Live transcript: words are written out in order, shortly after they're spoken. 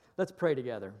Let's pray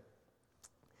together.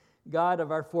 God of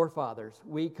our forefathers,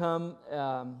 we come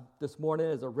this morning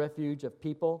as a refuge of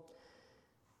people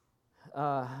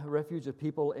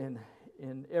in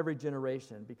every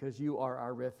generation, because you are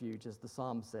our refuge, as the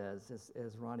psalm says,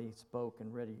 as Ronnie spoke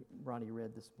and Ronnie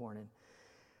read this morning.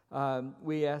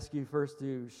 We ask you first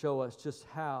to show us just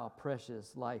how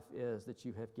precious life is that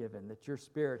you have given, that your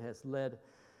Spirit has led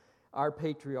our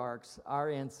patriarchs, our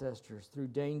ancestors, through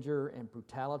danger and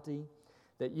brutality,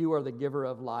 that you are the giver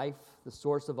of life, the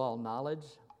source of all knowledge,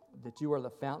 that you are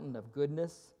the fountain of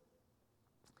goodness.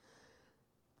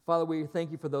 Father, we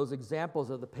thank you for those examples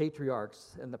of the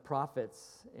patriarchs and the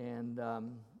prophets and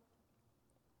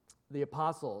the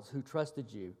apostles who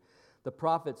trusted you, the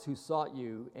prophets who sought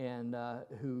you and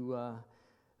who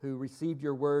received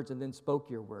your words and then spoke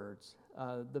your words,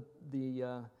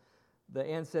 the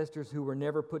ancestors who were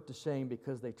never put to shame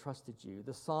because they trusted you,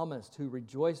 the psalmists who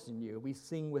rejoiced in you. We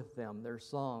sing with them their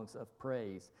songs of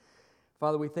praise.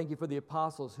 Father, we thank you for the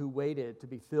apostles who waited to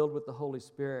be filled with the Holy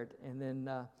Spirit and then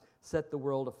set the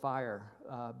world afire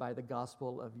by the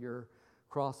gospel of your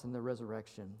cross and the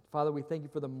resurrection. Father, we thank you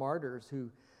for the martyrs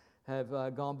who have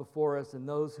gone before us and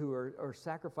those who are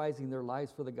sacrificing their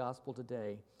lives for the gospel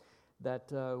today,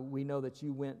 that we know that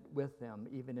you went with them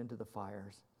even into the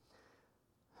fires.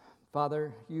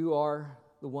 Father, you are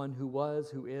the one who was,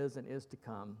 who is, and is to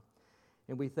come.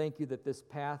 And we thank you that this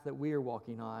path that we are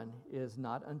walking on is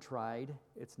not untried,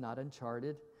 it's not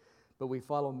uncharted, but we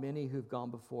follow many who've gone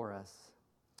before us.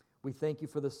 We thank you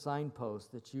for the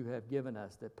signposts that you have given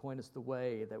us that point us the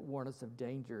way, that warn us of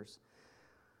dangers.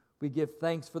 We give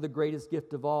thanks for the greatest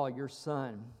gift of all, your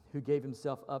Son, who gave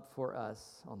himself up for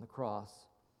us on the cross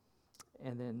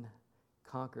and then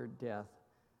conquered death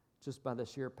just by the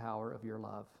sheer power of your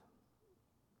love.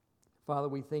 Father,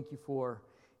 we thank you for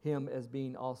him as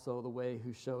being also the way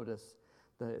who showed us,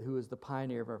 who is the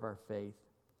pioneer of our faith.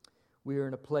 We are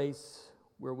in a place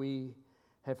where we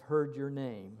have heard your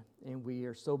name, and we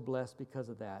are so blessed because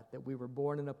of that we were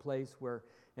born in a place where,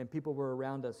 and people were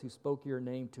around us who spoke your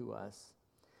name to us.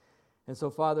 And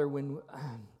so, Father, when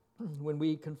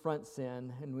we confront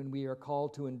sin, and when we are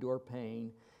called to endure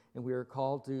pain, and we are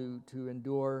called to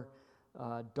endure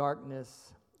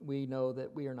darkness, we know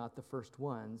that we are not the first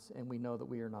ones, and we know that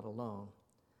we are not alone.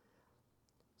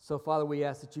 So, Father, we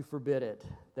ask that you forbid it,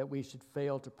 that we should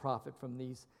fail to profit from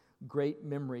these great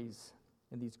memories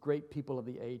and these great people of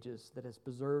the ages that has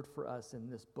preserved for us in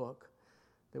this book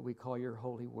that we call your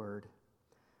holy word.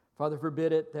 Father,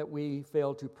 forbid it that we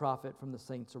fail to profit from the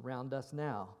saints around us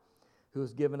now, who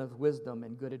has given us wisdom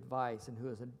and good advice and who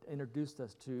has introduced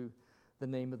us to the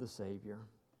name of the Savior.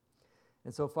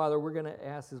 And so, Father, we're going to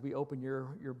ask as we open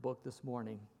your book this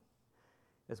morning,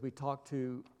 as we talk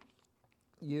to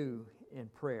you in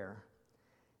prayer,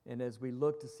 and as we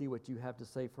look to see what you have to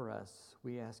say for us,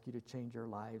 we ask you to change our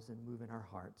lives and move in our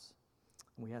hearts.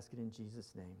 And we ask it in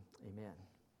Jesus' name. Amen.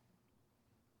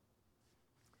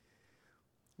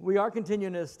 We are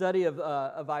continuing a study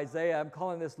of Isaiah. I'm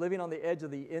calling this Living on the Edge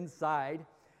of the Inside.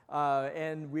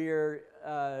 And we're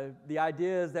the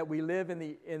idea is that we live in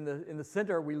the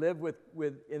center. We live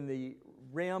in the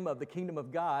realm of the kingdom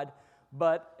of God,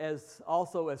 but as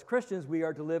Christians, we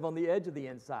are to live on the edge of the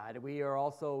inside. We are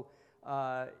also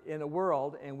in a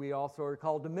world, and we also are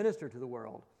called to minister to the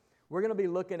world. We're going to be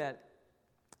looking at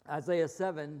Isaiah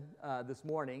 7 this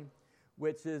morning,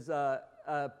 which is a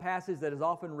passage that is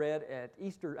often read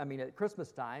at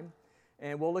Christmas time,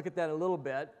 and we'll look at that in a little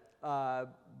bit.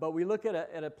 But we look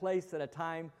at a place at a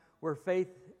time where faith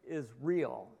is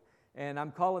real. And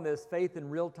I'm calling this faith in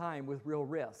real time with real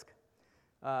risk.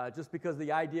 Just because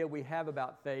the idea we have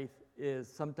about faith is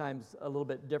sometimes a little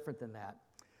bit different than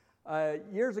that.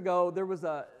 Years ago, there was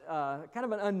a kind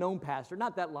of an unknown pastor,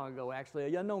 not that long ago actually,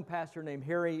 an unknown pastor named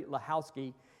Harry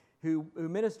Lahowski, who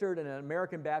ministered in an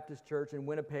American Baptist church in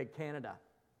Winnipeg, Canada.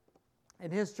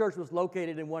 And his church was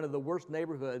located in one of the worst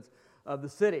neighborhoods of the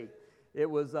city. It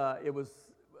was a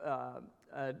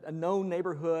known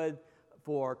neighborhood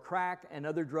for crack and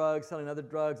other drugs, selling other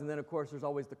drugs, and then, of course, there's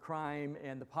always the crime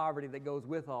and the poverty that goes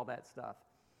with all that stuff.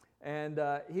 And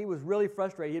he was really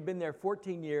frustrated. He had been there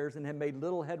 14 years and had made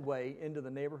little headway into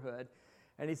the neighborhood.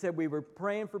 And he said, we were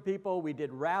praying for people, we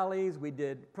did rallies, we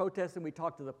did protesting, we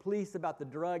talked to the police about the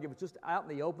drug. It was just out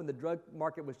in the open. The drug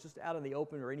market was just out in the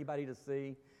open for anybody to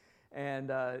see.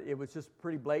 And it was just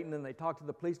pretty blatant, and they talked to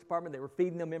the police department. They were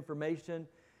feeding them information.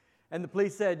 And the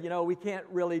police said, we can't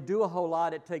really do a whole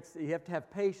lot. You have to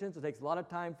have patience. It takes a lot of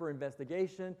time for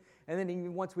investigation. And then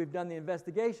even once we've done the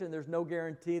investigation, there's no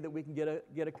guarantee that we can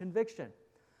get a conviction.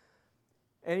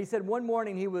 And he said one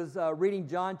morning he was reading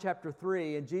John chapter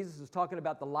 3, and Jesus was talking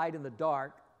about the light and the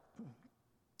dark.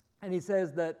 And he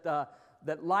says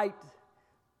that light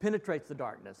penetrates the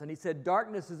darkness. And he said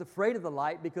darkness is afraid of the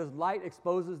light because light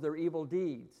exposes their evil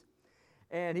deeds.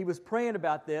 And he was praying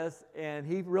about this, and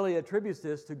he really attributes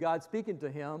this to God speaking to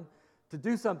him to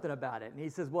do something about it. And he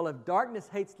says, well, if darkness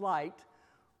hates light,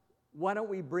 why don't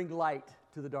we bring light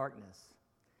to the darkness?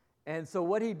 And so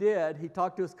what he did, he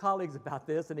talked to his colleagues about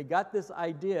this, and he got this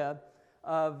idea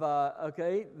of,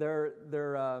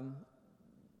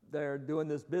 they're doing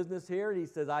this business here. And he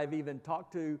says, I've even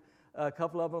talked to a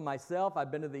couple of them myself.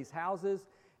 I've been to these houses,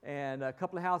 and a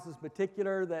couple of houses in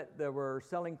particular that were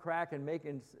selling crack and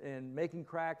making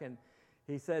crack. And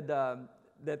he said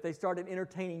that they started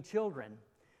entertaining children,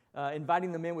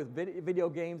 inviting them in with video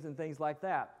games and things like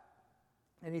that.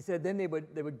 And he said then they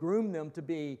would groom them to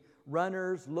be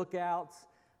runners, lookouts,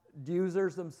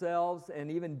 users themselves,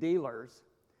 and even dealers.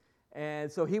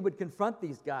 And so he would confront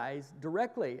these guys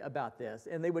directly about this,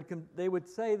 and they would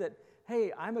say that,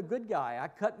 hey, I'm a good guy. I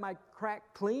cut my crack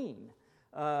clean.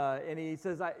 And he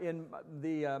says,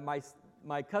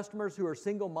 my customers who are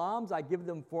single moms, I give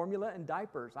them formula and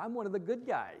diapers. I'm one of the good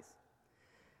guys.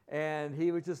 And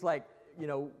he was just like,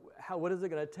 what is it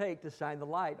going to take to shine the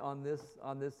light on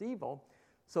this evil?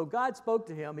 So God spoke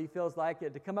to him, he feels like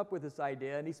it, to come up with this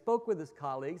idea, and he spoke with his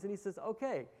colleagues, and he says,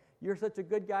 okay, you're such a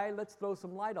good guy, let's throw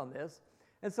some light on this.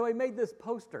 And so he made this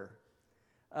poster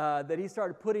that he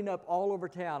started putting up all over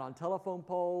town on telephone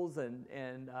poles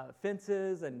and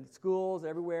fences and schools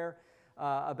everywhere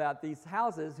about these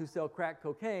houses who sell crack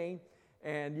cocaine.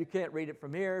 And you can't read it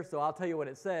from here, so I'll tell you what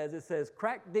it says. It says,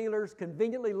 crack dealers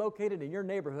conveniently located in your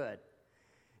neighborhood.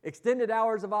 Extended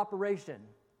hours of operation.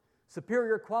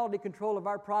 Superior quality control of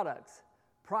our products.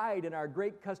 Pride in our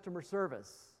great customer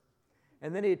service.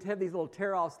 And then he'd have these little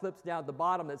tear-off slips down at the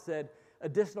bottom that said,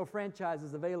 additional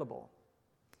franchises available.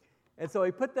 And so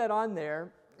he put that on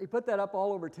there. He put that up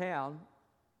all over town.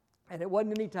 And it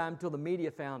wasn't any time until the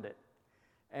media found it.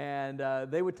 And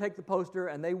they would take the poster,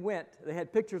 and they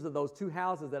had pictures of those two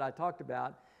houses that I talked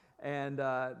about. And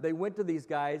they went to these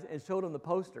guys and showed them the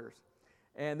posters.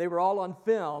 And they were all on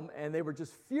film, and they were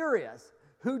just furious.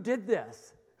 Who did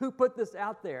this? Who put this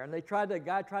out there? And the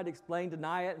guy tried to explain,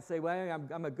 deny it, and say, well,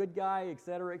 I'm a good guy, et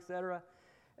cetera, et cetera.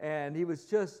 And he was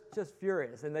just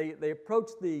furious. And they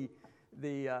approached the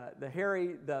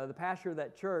pastor of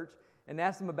that church and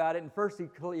asked him about it. And first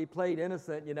he played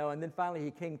innocent, and then finally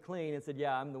he came clean and said,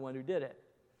 yeah, I'm the one who did it.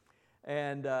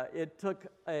 And it took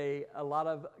a lot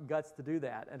of guts to do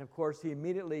that. And of course, he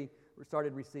immediately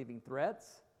started receiving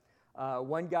threats.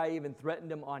 One guy even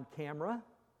threatened him on camera.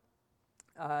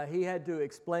 He had to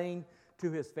explain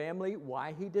to his family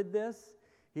why he did this.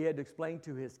 He had to explain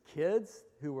to his kids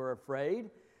who were afraid,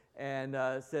 and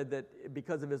said that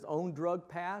because of his own drug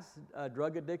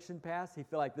addiction past, he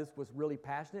felt like this was really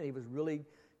passionate. He was really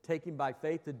taken by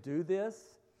faith to do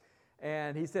this.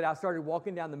 And he said, I started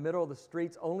walking down the middle of the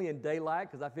streets only in daylight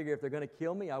because I figured if they're going to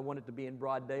kill me, I want it to be in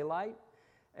broad daylight.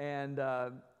 And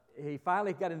he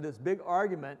finally got into this big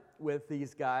argument with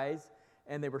these guys,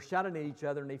 and they were shouting at each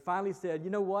other, and he finally said, you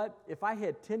know what? If I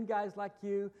had 10 guys like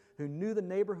you who knew the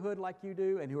neighborhood like you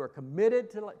do and who are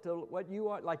committed to what you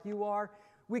are, like you are,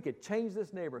 we could change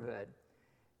this neighborhood.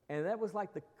 And that was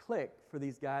like the click for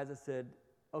these guys that said,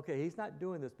 okay, he's not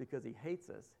doing this because he hates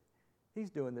us. He's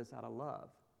doing this out of love.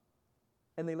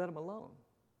 And they let him alone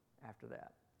after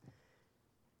that.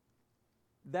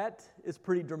 That is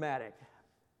pretty dramatic.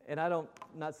 And I'm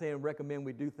not saying recommend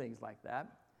we do things like that,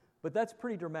 but that's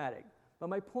pretty dramatic. But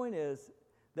my point is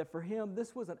that for him,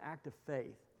 this was an act of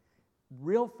faith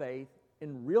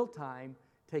in real time,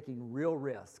 taking real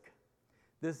risk.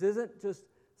 This isn't just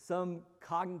some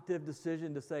cognitive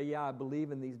decision to say, yeah, I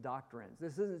believe in these doctrines.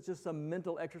 This isn't just some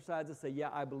mental exercise to say, yeah,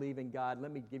 I believe in God.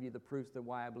 Let me give you the proofs that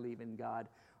why I believe in God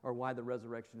or why the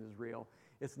resurrection is real.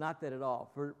 It's not that at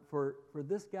all. For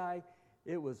this guy,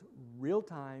 it was real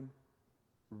time,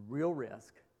 real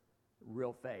risk,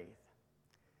 real faith.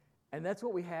 And that's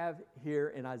what we have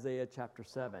here in Isaiah chapter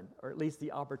 7, or at least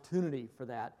the opportunity for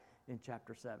that in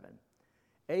chapter 7.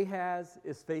 Ahaz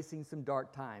is facing some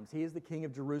dark times. He is the king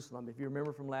of Jerusalem, if you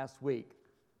remember from last week.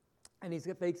 And he's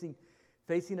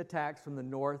facing attacks from the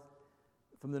north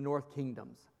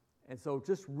kingdoms. And so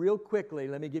just real quickly,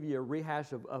 let me give you a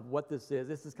rehash of what this is.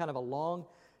 This is kind of a long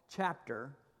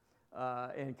chapter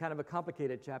and kind of a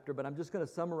complicated chapter, but I'm just going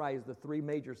to summarize the three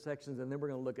major sections, and then we're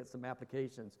going to look at some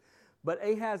applications. But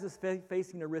Ahaz is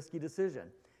facing a risky decision,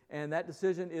 and that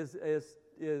decision is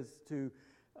to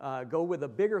go with a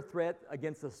bigger threat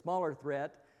against a smaller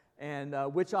threat, and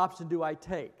which option do I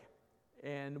take,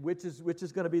 and which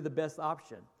is going to be the best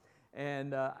option.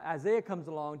 And Isaiah comes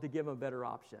along to give him a better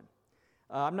option.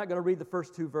 I'm not going to read the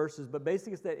first 2 verses, but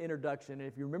basically it's that introduction. And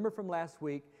if you remember from last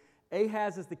week,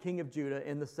 Ahaz is the king of Judah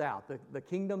in the south. The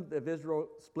kingdom of Israel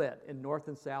split in north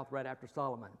and south right after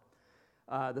Solomon.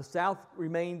 The south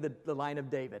remained the line of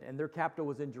David, and their capital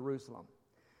was in Jerusalem.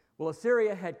 Well,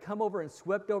 Assyria had come over and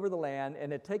swept over the land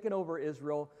and had taken over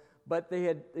Israel, but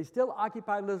they still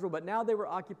occupied Israel, but now they were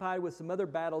occupied with some other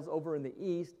battles over in the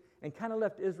east and kind of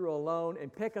left Israel alone.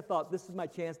 And Pekah thought, this is my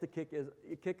chance to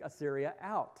kick Assyria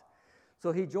out.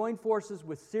 So he joined forces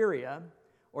with Syria,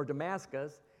 or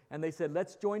Damascus, and they said,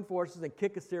 let's join forces and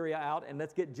kick Assyria out, and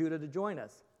let's get Judah to join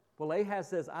us. Well, Ahaz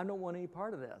says, I don't want any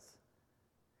part of this.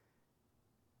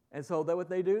 And so what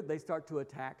they do, they start to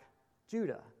attack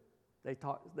Judah.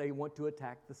 They want to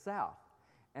attack the south.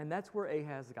 And that's where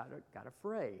Ahaz got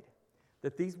afraid,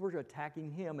 that these were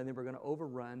attacking him and they were going to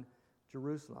overrun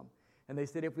Jerusalem. And they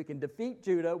said, if we can defeat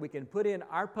Judah, we can put in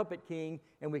our puppet king,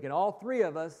 and we can, all 3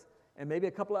 of us, and maybe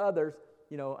a couple of others,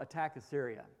 attack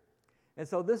Assyria. And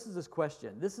so this is his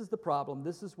question. This is the problem.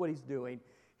 This is what he's doing.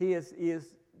 He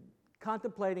is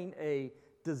contemplating a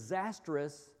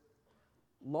disastrous,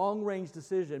 long-range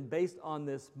decision based on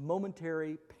this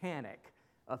momentary panic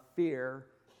of fear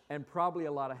and probably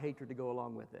a lot of hatred to go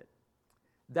along with it.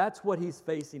 That's what he's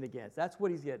facing against. That's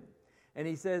what he's getting. And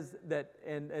he says that,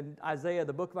 and Isaiah,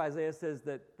 the book of Isaiah says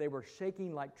that they were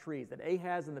shaking like trees, that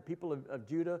Ahaz and the people of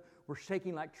Judah were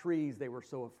shaking like trees. They were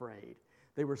so afraid.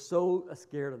 They were so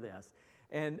scared of this.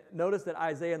 And notice that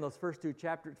Isaiah in those first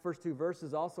 2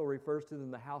 verses also refers to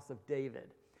them the house of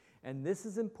David. And this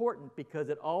is important because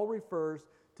it all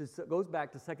goes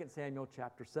back to 2 Samuel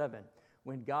chapter 7,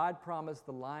 when God promised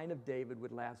the line of David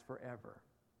would last forever.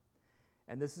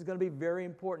 And this is going to be very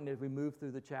important as we move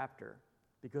through the chapter,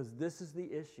 because this is the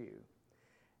issue.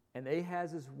 And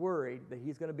Ahaz is worried that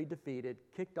he's going to be defeated,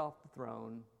 kicked off the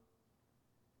throne,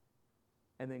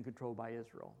 and then controlled by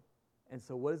Israel. And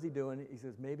so what is he doing? He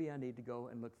says, maybe I need to go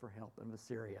and look for help in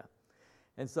Assyria.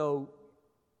 And so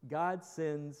God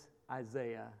sends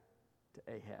Isaiah to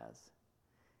Ahaz.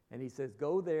 And he says,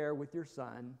 go there with your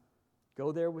son.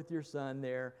 Go there with your son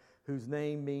there, whose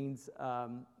name means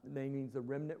the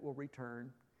remnant will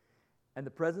return. And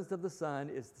the presence of the son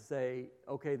is to say,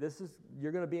 okay,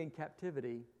 you're going to be in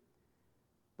captivity,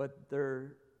 but the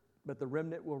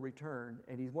remnant will return.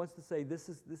 And he wants to say, this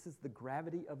is the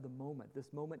gravity of the moment.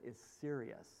 This moment is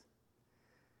serious.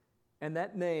 And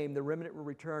that name, the remnant will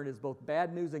return, is both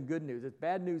bad news and good news. It's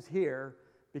bad news here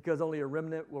because only a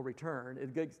remnant will return.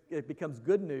 It becomes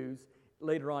good news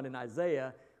later on in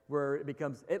Isaiah, where it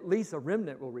becomes at least a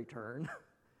remnant will return.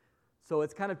 So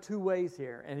it's kind of 2 ways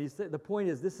here. And the point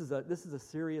is, this is a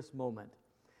serious moment.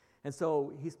 And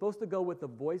so he's supposed to go with the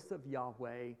voice of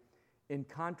Yahweh in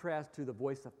contrast to the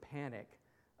voice of panic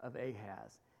of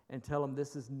Ahaz, and tell him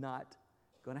this is not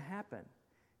going to happen.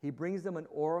 He brings them an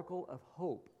oracle of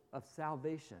hope, of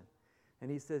salvation.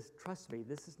 And he says, trust me,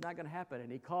 this is not going to happen.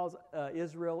 And he calls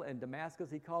Israel and Damascus,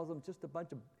 he calls them just a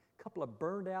couple of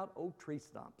burned out old tree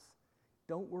stumps.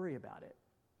 Don't worry about it.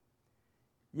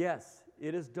 Yes,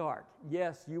 it is dark.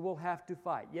 Yes, you will have to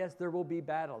fight. Yes, there will be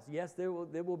battles. Yes, it will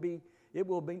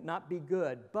not be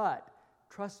good. But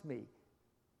trust me,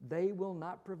 they will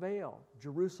not prevail.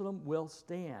 Jerusalem will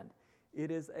stand.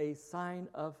 It is a sign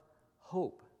of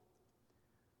hope.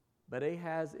 But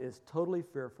Ahaz is totally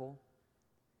fearful,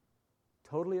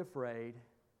 totally afraid,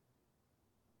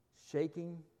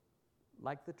 shaking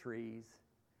like the trees.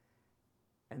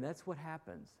 And that's what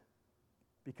happens.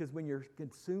 Because when you're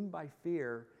consumed by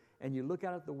fear and you look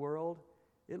out at the world,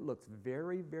 it looks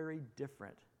very, very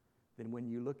different than when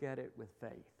you look at it with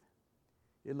faith.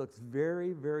 It looks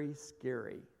very, very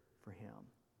scary for him.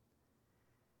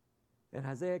 And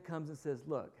Isaiah comes and says,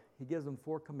 look, he gives them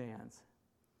 4 commands.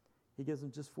 He gives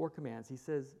them just 4 commands. He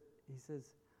says,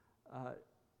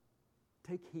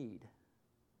 take heed,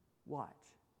 watch,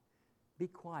 be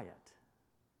quiet,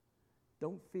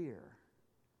 don't fear,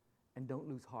 and don't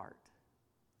lose heart.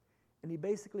 And he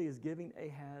basically is giving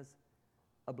Ahaz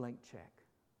a blank check.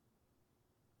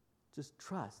 Just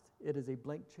trust. It is a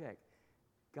blank check.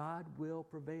 God will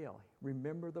prevail.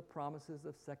 Remember the promises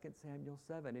of 2 Samuel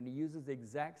 7. And he uses the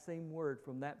exact same word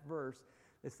from that verse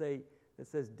that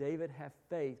says, David, have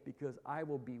faith because I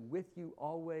will be with you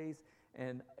always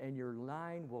and your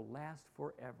line will last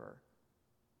forever.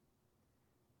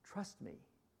 Trust me.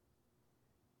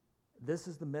 This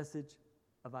is the message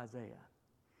of Isaiah.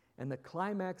 And the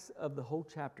climax of the whole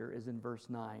chapter is in verse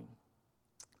 9.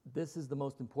 This is the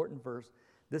most important verse.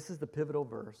 This is the pivotal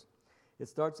verse. It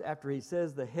starts after he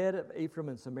says, the head of Ephraim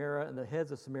and Samaria and the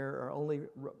heads of Samaria are only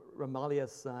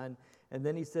Remaliah's son. And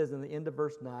then he says in the end of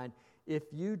verse 9, if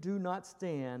you do not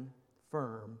stand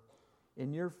firm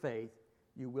in your faith,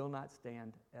 you will not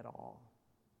stand at all.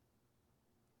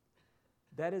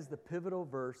 That is the pivotal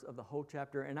verse of the whole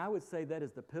chapter, and I would say that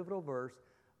is the pivotal verse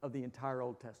of the entire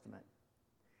Old Testament.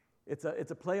 It's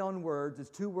a play on words. It's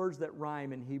two words that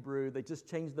rhyme in Hebrew. They just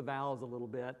change the vowels a little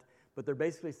bit, but they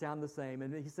basically sound the same.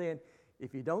 And he's saying,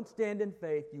 if you don't stand in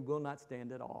faith, you will not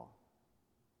stand at all.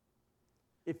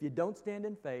 If you don't stand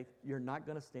in faith, you're not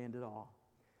going to stand at all.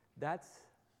 That's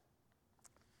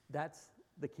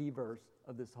the key verse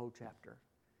of this whole chapter.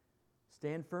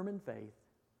 Stand firm in faith,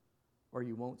 or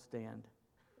you won't stand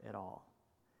at all.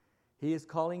 He is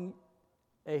calling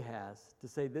Ahaz to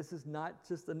say this is not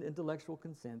just an intellectual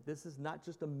consent. This is not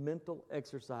just a mental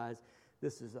exercise.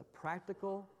 This is a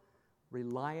practical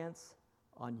reliance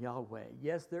on Yahweh.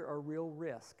 Yes, there are real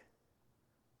risks,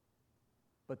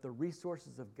 but the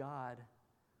resources of God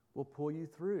will pull you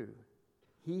through.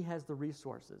 He has the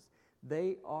resources.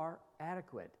 They are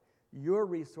adequate. Your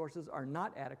resources are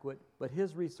not adequate, but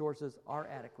His resources are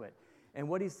adequate. And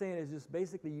what he's saying is just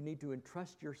basically you need to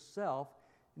entrust yourself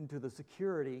into the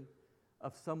security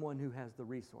of someone who has the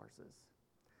resources,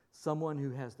 someone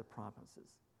who has the promises,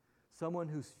 someone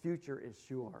whose future is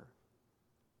sure.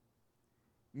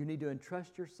 You need to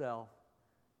entrust yourself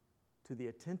to the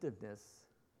attentiveness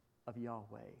of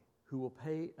Yahweh, who will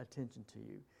pay attention to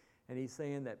you. And he's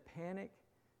saying that panic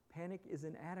is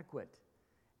inadequate,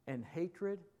 and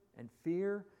hatred and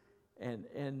fear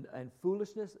and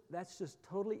foolishness, that's just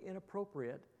totally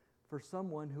inappropriate for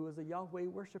someone who is a Yahweh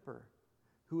worshiper,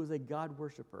 who is a God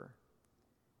worshiper.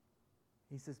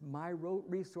 He says, my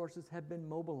resources have been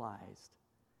mobilized.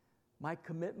 My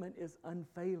commitment is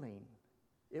unfailing.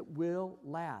 It will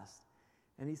last.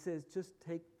 And he says, just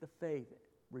take the faith.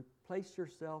 Replace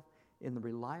yourself in the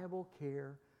reliable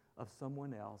care of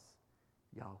someone else,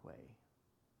 Yahweh.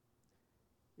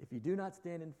 If you do not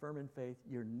stand in firm in faith,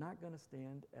 you're not going to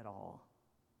stand at all.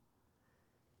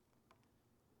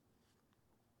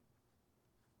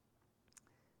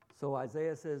 So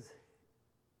Isaiah says,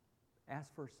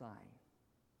 ask for a sign.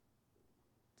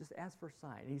 Just ask for a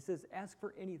sign. He says, ask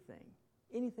for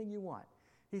anything you want.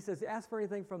 He says, ask for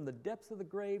anything from the depths of the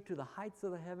grave to the heights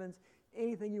of the heavens,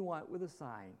 anything you want with a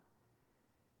sign.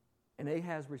 And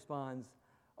Ahaz responds,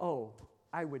 oh,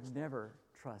 I would never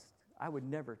test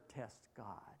God.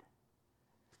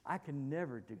 I can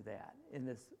never do that in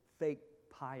this fake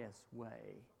pious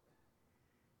way.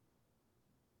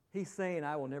 He's saying,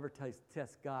 I will never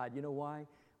test God. You know why?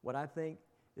 What I think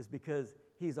is because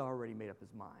he's already made up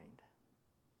his mind.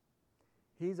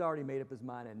 He's already made up his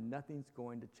mind, and nothing's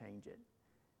going to change it.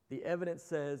 The evidence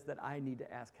says that I need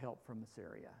to ask help from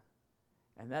Assyria,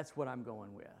 and that's what I'm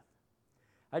going with.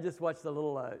 I just watched a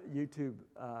little YouTube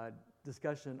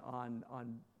discussion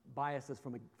on biases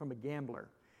from a gambler,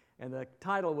 and the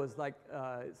title was like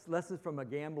lessons from a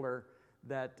gambler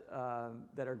that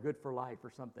are good for life or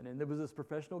something. And there was this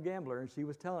professional gambler, and she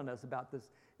was telling us about this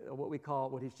what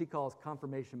she calls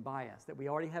confirmation bias, that we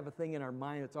already have a thing in our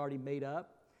mind that's already made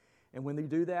up. And when we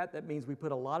do that, that means we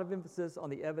put a lot of emphasis on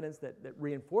the evidence that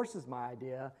reinforces my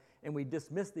idea, and we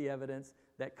dismiss the evidence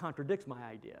that contradicts my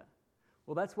idea.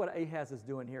 Well, that's what Ahaz is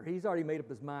doing here. He's already made up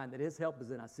his mind that his help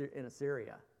is in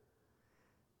Assyria.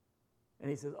 And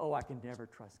he says, oh, I can never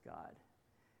trust God.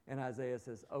 And Isaiah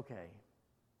says, okay.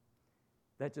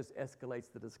 That just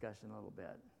escalates the discussion a little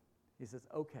bit. He says,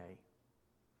 okay,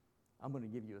 I'm going to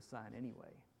give you a sign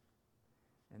anyway.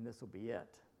 And this will be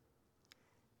it.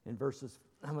 In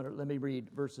let me read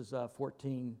verses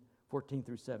 14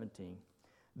 through 17.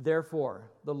 Therefore,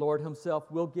 the Lord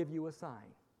himself will give you a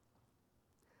sign.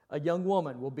 A young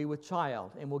woman will be with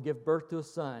child and will give birth to a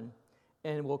son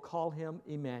and will call him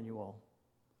Emmanuel.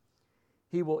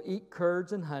 He will eat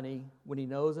curds and honey when he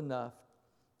knows enough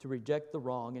to reject the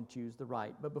wrong and choose the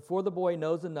right. But before the boy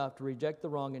knows enough to reject the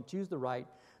wrong and choose the right,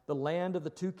 the land of the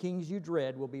two kings you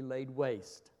dread will be laid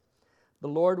waste. The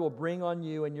Lord will bring on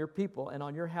you and your people and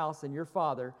on your house and your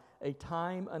father a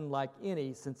time unlike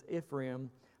any since Ephraim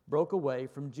broke away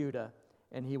from Judah,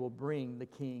 and he will bring the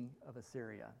king of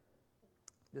Assyria.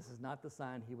 This is not the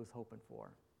sign he was hoping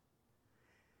for.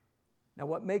 Now,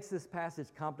 what makes this passage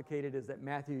complicated is that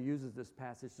Matthew uses this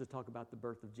passage to talk about the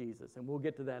birth of Jesus, and we'll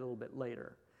get to that a little bit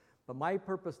later. But my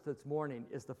purpose this morning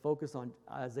is to focus on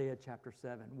Isaiah chapter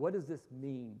 7. What does this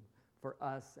mean for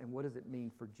us, and what does it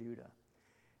mean for Judah?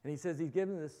 And he says he's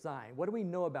given this sign. What do we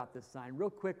know about this sign?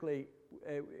 Real quickly,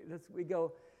 it's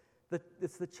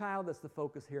the child that's the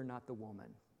focus here, not the woman,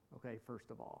 okay,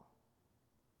 first of all.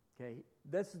 Okay,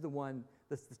 this is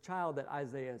the child that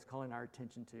Isaiah is calling our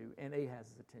attention to and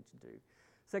Ahaz's attention to.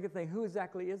 Second thing, who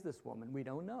exactly is this woman? We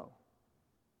don't know.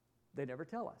 They never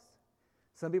tell us.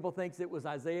 Some people think it was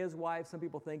Isaiah's wife. Some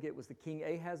people think it was the king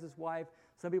Ahaz's wife.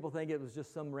 Some people think it was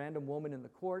just some random woman in the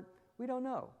court. We don't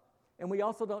know. And we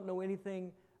also don't know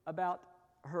anything about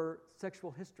her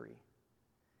sexual history.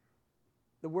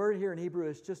 The word here in Hebrew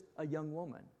is just a young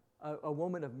woman, a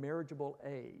woman of marriageable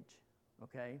age,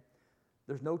 okay?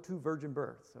 There's no two virgin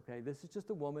births, okay? This is just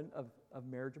a woman of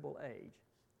marriageable age.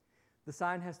 The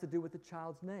sign has to do with the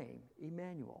child's name,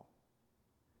 Emmanuel,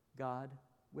 God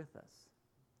with us.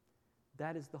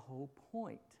 That is the whole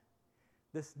point.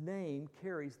 This name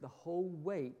carries the whole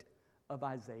weight of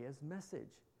Isaiah's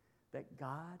message, that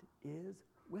God is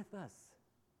with us,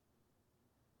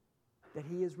 that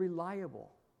He is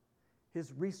reliable.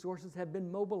 His resources have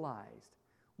been mobilized.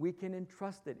 We can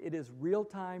entrust it. It is real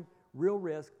time, real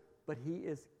risk, but He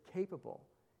is capable.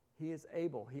 He is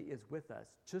able. He is with us,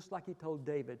 just like He told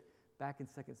David back in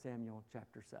 2 Samuel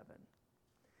chapter 7.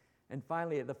 And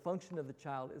finally, the function of the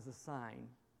child is a sign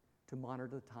to monitor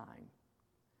the time.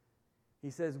 He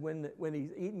says when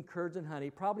he's eating curds and honey,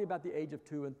 probably about the age of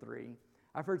 2 and 3.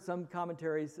 I've heard some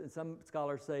commentaries and some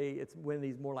scholars say it's when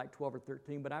he's more like 12 or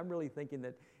 13, but I'm really thinking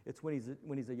that it's when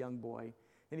he's a young boy.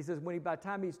 And he says by the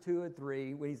time he's 2 and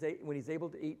 3, when he's able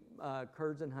to eat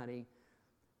curds and honey,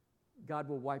 God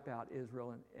will wipe out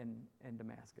Israel and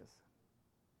Damascus.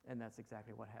 And that's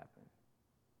exactly what happened.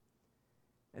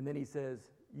 And then he says,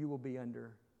 you will be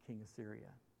under King Assyria.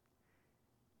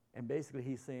 And basically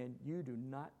he's saying, you do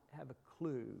not have a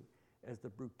clue as the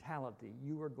brutality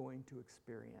you are going to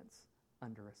experience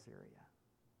under Assyria.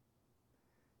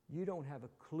 You don't have a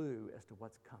clue as to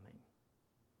what's coming.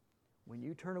 When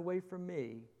you turn away from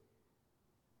me,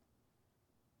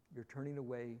 you're turning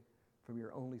away from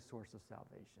your only source of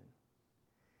salvation.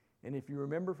 And if you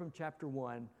remember from chapter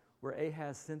 1, where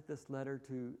Ahaz sent this letter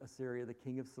to Assyria, the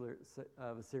king of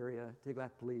Assyria,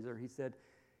 Tiglath-Pileser,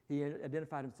 he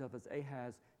identified himself as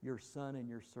Ahaz, your son and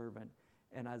your servant.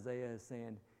 And Isaiah is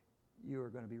saying, you are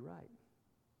going to be right.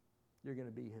 You're going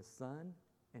to be his son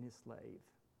and his slave.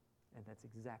 And that's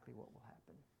exactly what will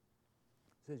happen.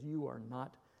 It says, you are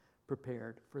not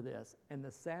prepared for this. And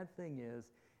the sad thing is,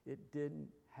 it didn't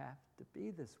have to be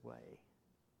this way.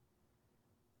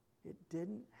 It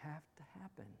didn't have to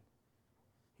happen.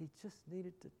 He just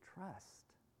needed to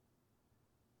trust.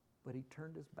 But he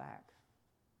turned his back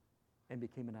and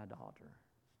became an idolater.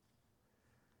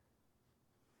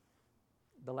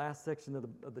 The last section of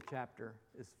the chapter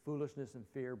is foolishness and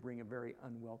fear bring a very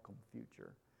unwelcome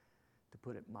future, to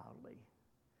put it mildly.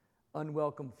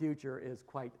 Unwelcome future is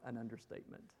quite an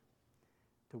understatement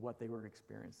to what they were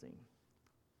experiencing.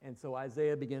 And so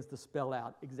Isaiah begins to spell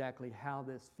out exactly how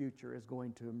this future is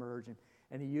going to emerge.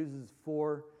 And he uses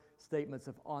 4 statements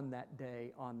of on that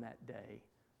day, on that day.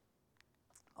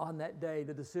 On that day,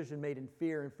 the decision made in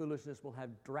fear and foolishness will have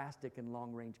drastic and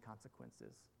long-range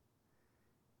consequences.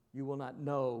 You will not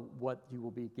know what you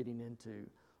will be getting into.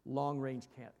 Long-range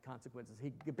consequences.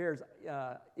 He compares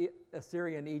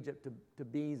Assyria and Egypt to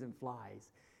bees and flies.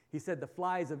 He said the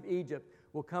flies of Egypt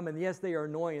will come, and yes, they are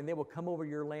annoying, and they will come over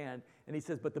your land. And he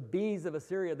says, but the bees of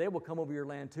Assyria, they will come over your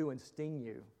land too and sting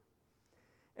you.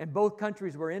 And both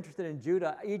countries were interested in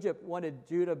Judah. Egypt wanted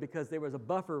Judah because there was a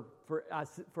buffer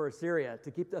for Assyria,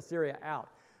 to keep Assyria out.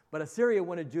 But Assyria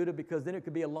wanted Judah because then it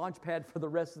could be a launch pad for the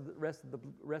rest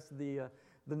of the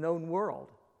known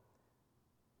world.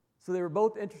 So they were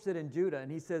both interested in Judah, and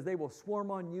he says they will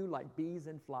swarm on you like bees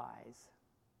and flies.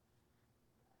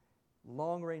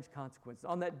 Long-range consequences.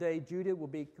 On that day, Judah will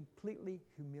be completely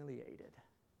humiliated.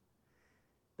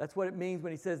 That's what it means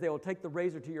when he says they will take the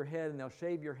razor to your head and they'll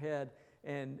shave your head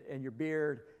and your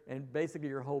beard and basically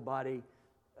your whole body.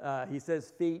 He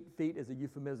says feet. Feet is a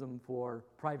euphemism for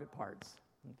private parts.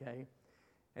 Okay?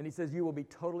 And he says you will be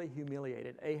totally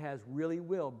humiliated. Ahaz really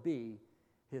will be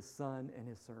his son and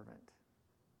his servant.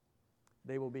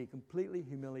 They will be completely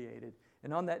humiliated.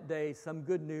 And on that day, some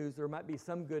good news, there might be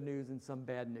some good news and some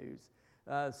bad news.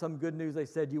 Some good news, they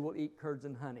said, you will eat curds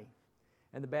and honey.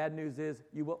 And the bad news is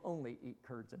you will only eat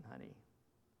curds and honey.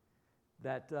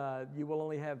 That you will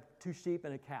only have 2 sheep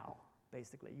and a cow,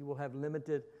 basically. You will have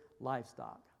limited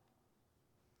livestock.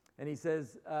 And he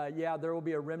says, there will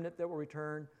be a remnant that will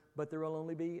return, but there will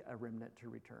only be a remnant to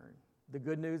return. The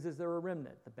good news is there are a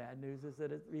remnant. The bad news is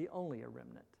that it will be only a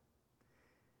remnant.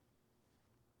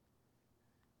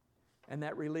 And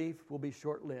that relief will be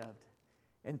short-lived.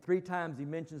 And 3 times he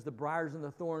mentions the briars and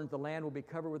the thorns. The land will be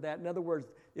covered with that. In other words,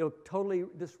 it'll totally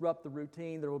disrupt the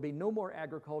routine. There will be no more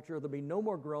agriculture. There'll be no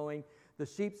more growing. The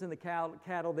sheep and the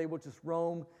cattle, they will just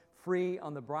roam free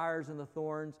on the briars and the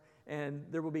thorns. And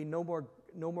there will be no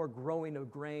more growing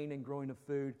of grain and growing of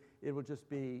food. It will just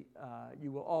be,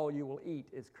 all you will eat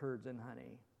is curds and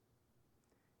honey.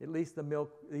 At least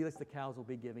the cows will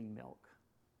be giving milk.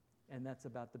 And that's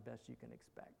about the best you can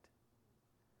expect.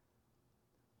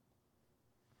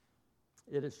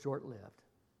 It is short-lived.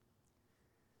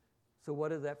 So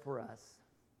what is that for us?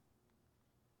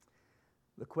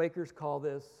 The Quakers call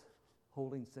this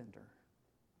holding center.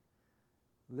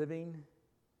 Living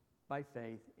by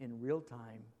faith in real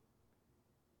time,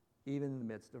 even in the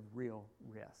midst of real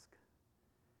risk.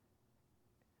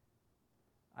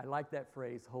 I like that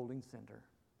phrase, holding center.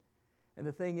 And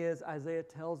the thing is, Isaiah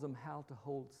tells them how to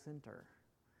hold center.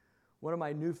 One of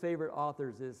my new favorite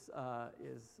authors is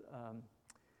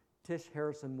Tish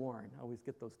Harrison Warren. I always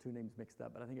get those two names mixed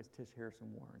up, but I think it's Tish Harrison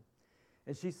Warren.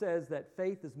 And she says that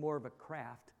faith is more of a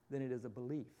craft than it is a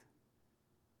belief.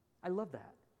 I love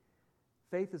that.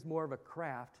 Faith is more of a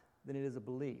craft than it is a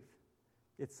belief.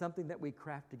 It's something that we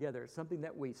craft together. It's something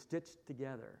that we stitch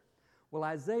together. Well,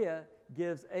 Isaiah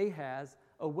gives Ahaz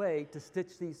a way to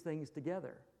stitch these things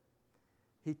together.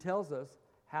 He tells us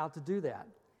how to do that.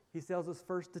 He tells us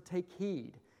first to take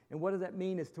heed. And what does that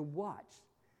mean is to watch.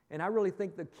 And I really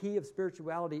think the key of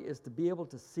spirituality is to be able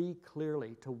to see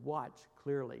clearly, to watch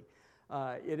clearly.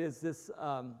 It is this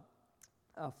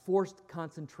forced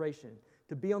concentration,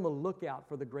 to be on the lookout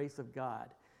for the grace of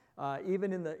God.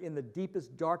 Even in the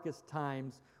deepest, darkest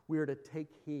times, we are to take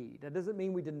heed. That doesn't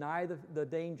mean we deny the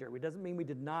danger. It doesn't mean we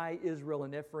deny Israel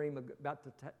and Ephraim about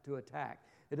to attack.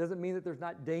 It doesn't mean that there's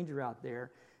not danger out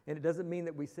there, and it doesn't mean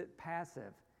that we sit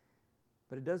passive.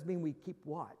 But it does mean we keep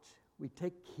watch. We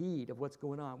take heed of what's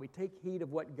going on. We take heed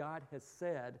of what God has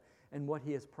said and what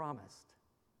He has promised.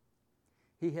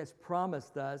 He has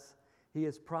promised us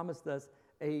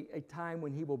a time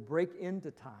when He will break into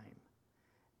time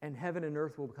and heaven and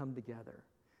earth will come together.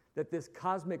 That this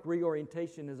cosmic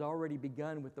reorientation has already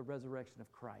begun with the resurrection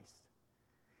of Christ.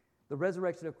 The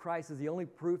resurrection of Christ is the only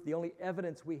proof, the only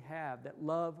evidence we have that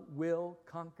love will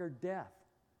conquer death.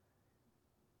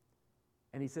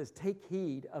 And He says, take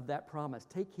heed of that promise.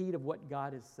 Take heed of what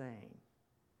God is saying.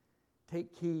 Take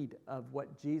heed of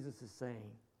what Jesus is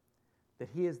saying, that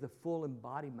He is the full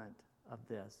embodiment of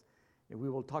this. And we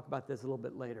will talk about this a little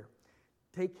bit later.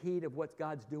 Take heed of what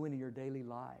God's doing in your daily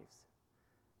lives,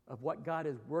 of what God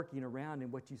is working around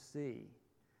in what you see.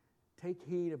 Take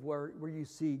heed of where you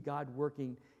see God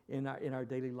working in our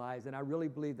daily lives. And I really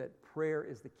believe that prayer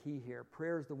is the key here.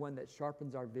 Prayer is the one that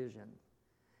sharpens our vision.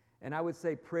 And I would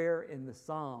say prayer in the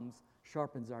Psalms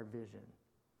sharpens our vision.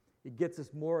 It gets us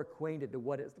more acquainted to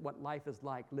what life is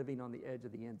like living on the edge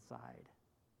of the inside.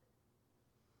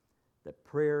 That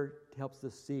prayer helps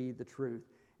us see the truth.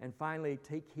 And finally,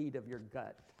 take heed of your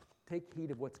gut. Take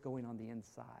heed of what's going on the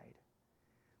inside.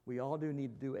 We all do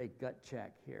need to do a gut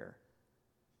check here.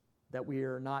 That we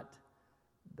are not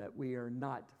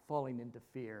falling into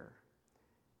fear.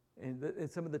 And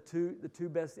some of the two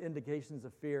best indications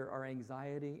of fear are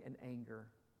anxiety and anger.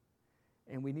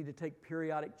 And we need to take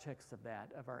periodic checks of that,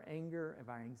 of our anger, of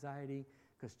our anxiety,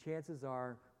 because chances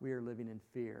are we are living in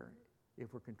fear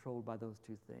if we're controlled by those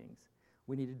two things.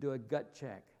 We need to do a gut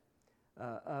check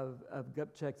of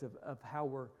gut checks of how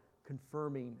we're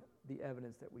confirming the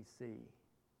evidence that we see.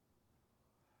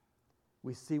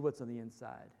 We see what's on the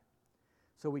inside.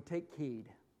 So we take heed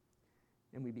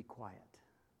and we be quiet.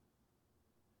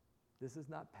 This is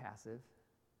not passive.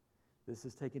 This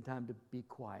is taking time to be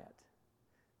quiet.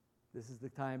 This is the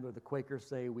time where the Quakers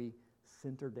say we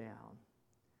center down.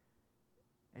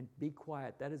 And be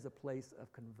quiet. That is a place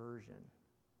of conversion.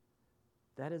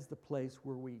 That is the place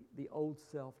where the old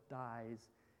self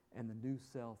dies and the new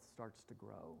self starts to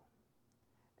grow.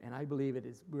 And I believe it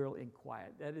is real in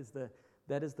quiet. That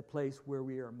is the place where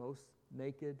we are most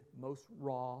naked, most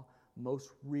raw,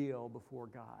 most real before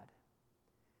God.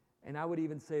 And I would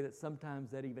even say that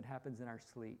sometimes that even happens in our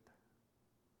sleep.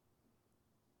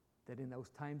 That in those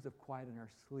times of quiet in our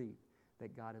sleep,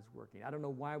 that God is working. I don't know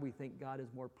why we think God is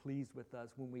more pleased with us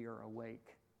when we are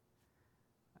awake.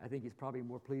 I think He's probably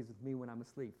more pleased with me when I'm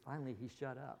asleep. Finally, He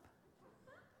shut up.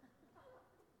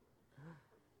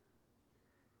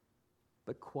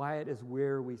 But quiet is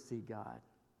where we see God.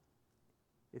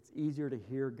 It's easier to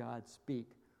hear God speak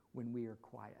when we are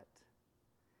quiet.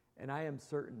 And I am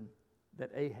certain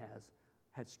that Ahaz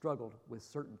had struggled with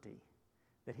certainty,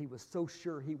 that he was so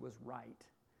sure he was right,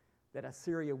 that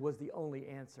Assyria was the only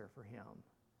answer for him.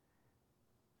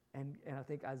 And I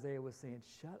think Isaiah was saying,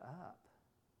 shut up.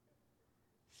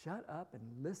 Shut up and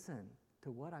listen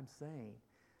to what I'm saying.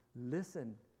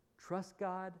 Listen. Trust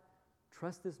God.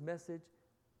 Trust this message.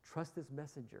 Trust this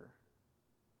messenger.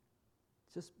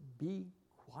 Just be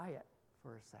quiet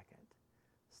for a second.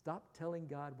 Stop telling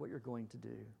God what you're going to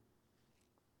do.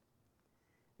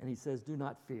 And He says, do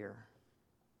not fear.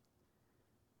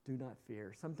 Do not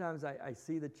fear. Sometimes I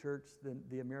see the church,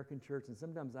 the American church, and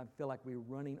sometimes I feel like we're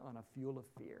running on a fuel of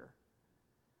fear.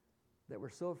 That we're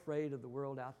so afraid of the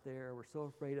world out there, we're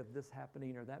so afraid of this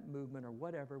happening or that movement or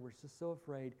whatever, we're just so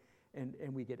afraid, and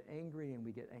we get angry and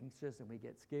we get anxious and we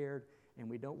get scared and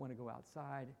we don't want to go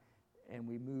outside, and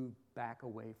we move back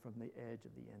away from the edge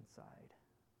of the inside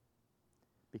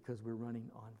because we're running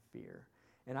on fear.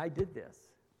 And I did this.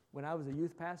 When I was a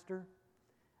youth pastor,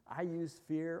 I used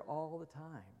fear all the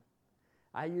time.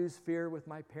 I used fear with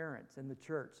my parents and the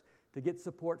church to get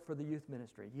support for the youth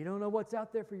ministry. You don't know what's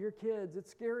out there for your kids. It's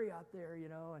scary out there,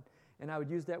 And I would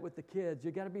use that with the kids.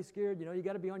 You got to be scared, you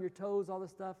got to be on your toes, all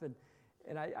this stuff.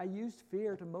 And I used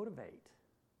fear to motivate.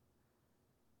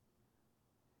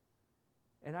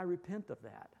 And I repent of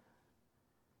that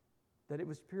it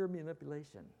was pure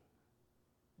manipulation.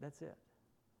 That's it.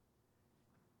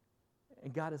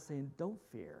 And God is saying, don't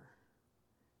fear.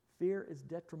 Fear is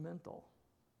detrimental.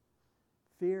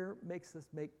 Fear makes us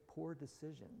make poor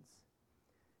decisions.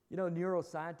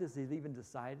 Neuroscientists have even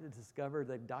discovered,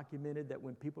 they've documented that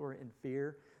when people are in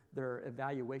fear, their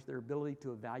ability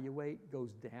to evaluate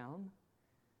goes down,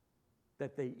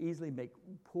 that they easily make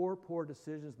poor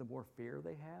decisions the more fear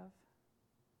they have.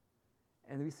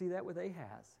 And we see that with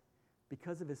Ahaz.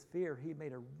 Because of his fear, he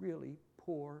made a really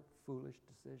poor, foolish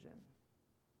decision.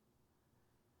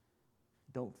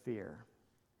 Don't fear.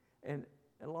 And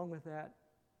along with that,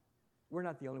 we're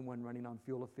not the only one running on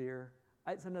fuel of fear.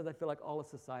 Sometimes I feel like all of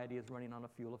society is running on a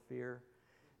fuel of fear.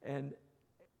 And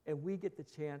we get the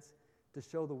chance to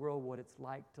show the world what it's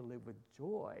like to live with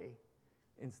joy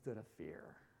instead of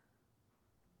fear.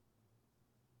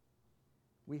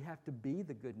 We have to be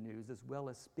the good news as well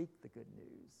as speak the good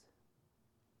news.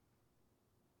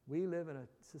 We live in a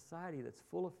society that's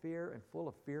full of fear and full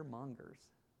of fear mongers.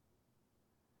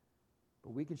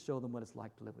 But we can show them what it's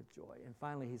like to live with joy. And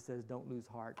finally, he says, don't lose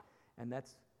heart. And that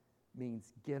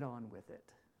means get on with it.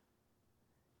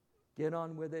 Get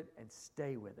on with it and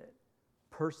stay with it.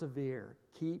 Persevere.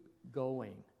 Keep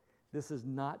going. This is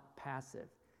not passive.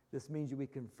 This means we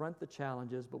confront the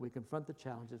challenges, but we confront the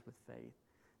challenges with faith.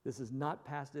 This is not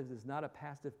passive. This is not a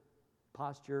passive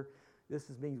posture. This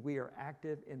means we are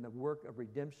active in the work of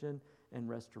redemption and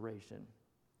restoration.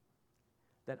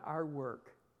 That our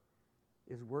work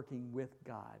is working with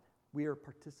God. We are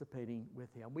participating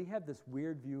with Him. We have this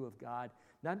weird view of God,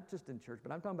 not just in church,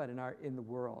 but I'm talking about in the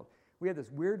world. We have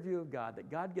this weird view of God, that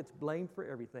God gets blamed for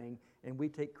everything and we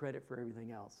take credit for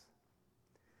everything else.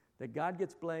 That God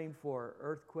gets blamed for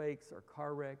earthquakes or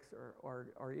car wrecks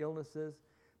or illnesses,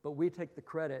 but we take the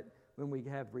credit when we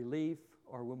have relief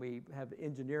or when we have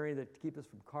engineering that keep us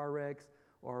from car wrecks,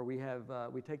 or we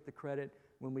take the credit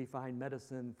when we find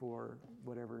medicine for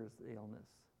whatever is the illness.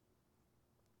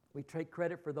 We take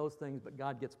credit for those things, but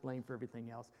God gets blamed for everything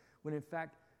else. When in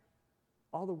fact,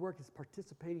 all the work is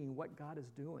participating in what God is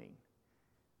doing.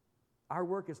 Our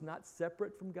work is not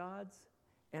separate from God's,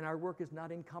 and our work is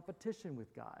not in competition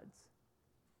with God's.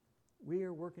 We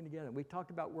are working together. We talked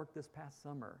about work this past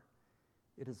summer.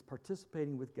 It is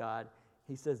participating with God.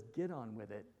 He says, get on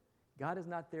with it. God is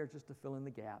not there just to fill in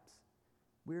the gaps.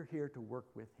 We're here to work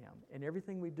with Him. And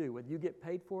everything we do, whether you get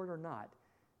paid for it or not,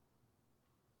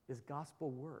 is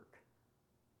gospel work,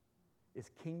 is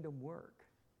kingdom work,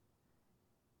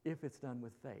 if it's done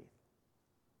with faith,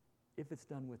 if it's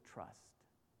done with trust.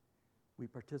 We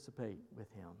participate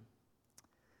with Him.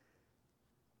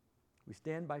 We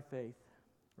stand by faith,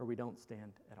 or we don't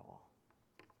stand at all.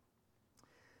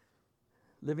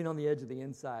 Living on the edge of the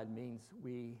inside means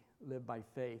we live by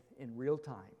faith in real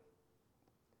time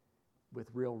with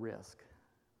real risk.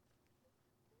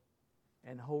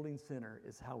 And holding center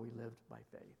is how we lived by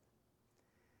faith.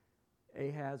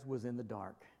 Ahaz was in the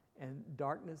dark, and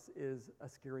darkness is a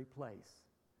scary place.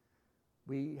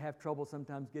 We have trouble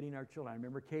sometimes getting our children. I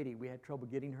remember Katie, we had trouble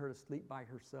getting her to sleep by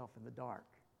herself in the dark.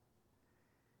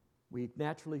 We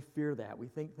naturally fear that. We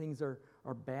think things are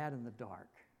bad in the dark.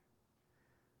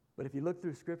 But if you look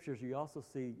through scriptures, you also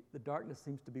see the darkness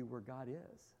seems to be where God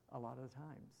is a lot of the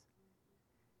times.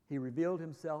 He revealed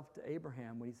Himself to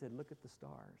Abraham when He said, look at the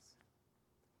stars.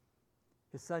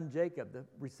 His son Jacob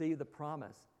received the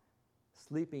promise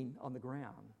sleeping on the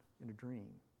ground in a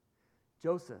dream.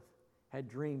 Joseph had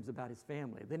dreams about his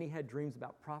family. Then he had dreams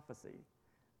about prophecy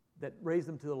that raised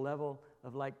him to the level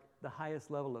of like the highest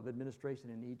level of administration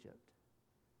in Egypt.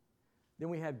 Then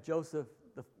we have Joseph,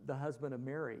 the husband of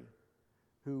Mary,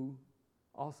 who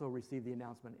also received the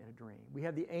announcement in a dream. We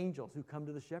have the angels who come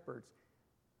to the shepherds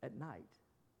at night.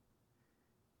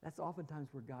 That's oftentimes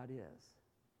where God is.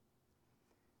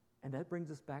 And that brings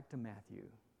us back to Matthew.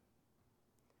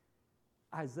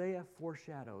 Isaiah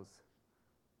foreshadows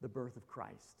the birth of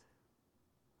Christ.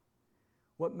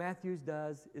 What Matthew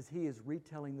does is he is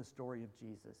retelling the story of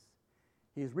Jesus.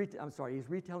 He's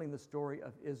retelling the story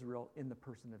of Israel in the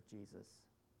person of Jesus.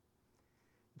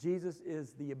 Jesus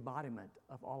is the embodiment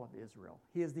of all of Israel.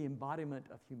 He is the embodiment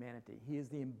of humanity. He is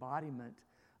the embodiment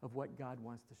of what God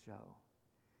wants to show.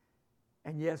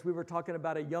 And yes, we were talking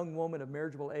about a young woman of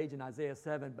marriageable age in Isaiah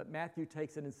 7, but Matthew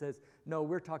takes it and says, no,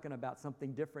 we're talking about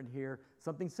something different here,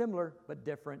 something similar but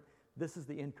different. This is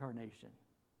the incarnation.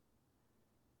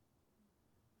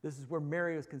 This is where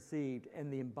Mary was conceived,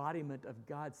 and the embodiment of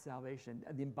God's salvation,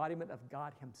 and the embodiment of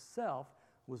God himself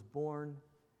was born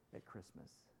at Christmas.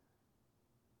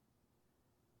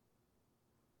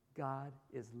 God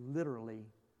is literally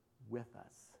with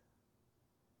us.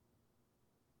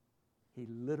 He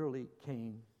literally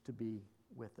came to be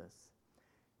with us.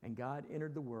 And God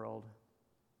entered the world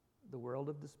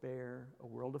of despair, a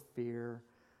world of fear,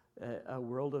 a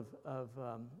world of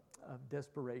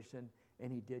desperation,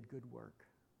 and he did good work.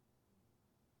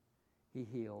 He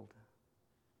healed.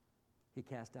 He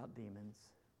cast out demons.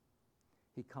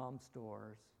 He calmed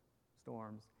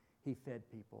storms. He fed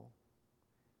people.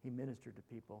 He ministered to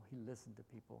people. He listened to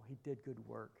people. He did good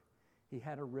work. He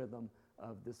had a rhythm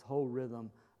of this whole rhythm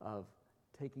of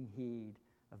taking heed,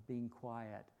 of being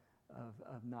quiet,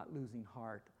 of not losing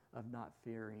heart, of not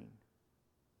fearing.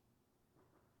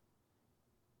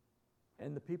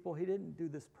 And the people, he didn't do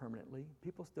this permanently.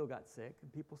 People still got sick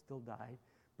and people still died.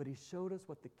 But he showed us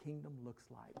what the kingdom looks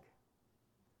like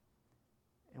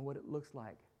and what it looks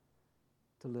like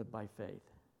to live by faith.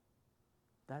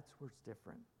 That's where it's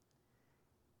different.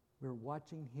 We're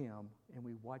watching him, and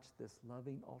we watch this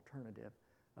loving alternative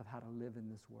of how to live in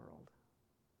this world.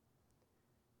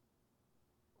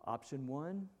 Option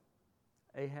one,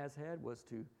 Ahaz had was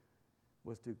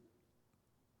to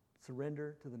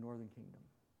surrender to the northern kingdom.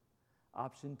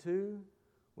 Option two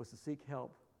was to seek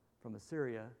help from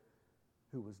Assyria,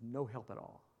 who was no help at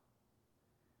all.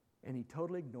 And he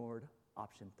totally ignored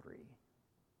option three.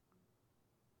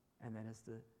 And that is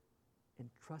to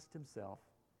entrust himself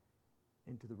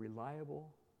into the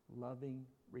reliable, loving,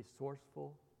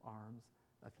 resourceful arms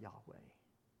of Yahweh.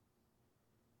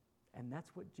 And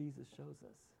that's what Jesus shows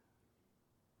us.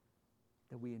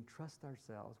 That we can entrust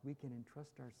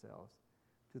ourselves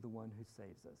to the one who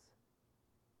saves us,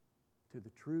 to the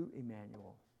true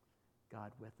Emmanuel,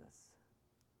 God with us.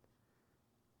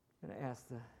 I'm going to ask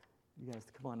you guys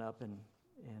to come on up and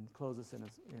close us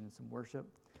in some worship.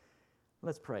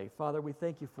 Let's pray. Father, we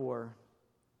thank you for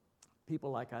people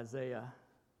like Isaiah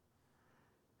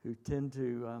who tend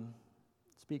to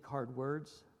speak hard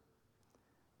words,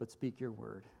 but speak your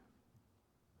word.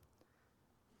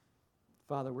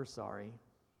 Father, we're sorry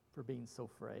for being so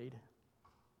afraid.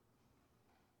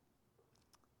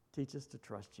 Teach us to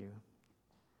trust you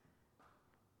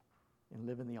and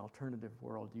live in the alternative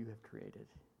world you have created.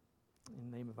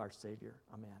 In the name of our Savior,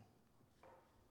 amen.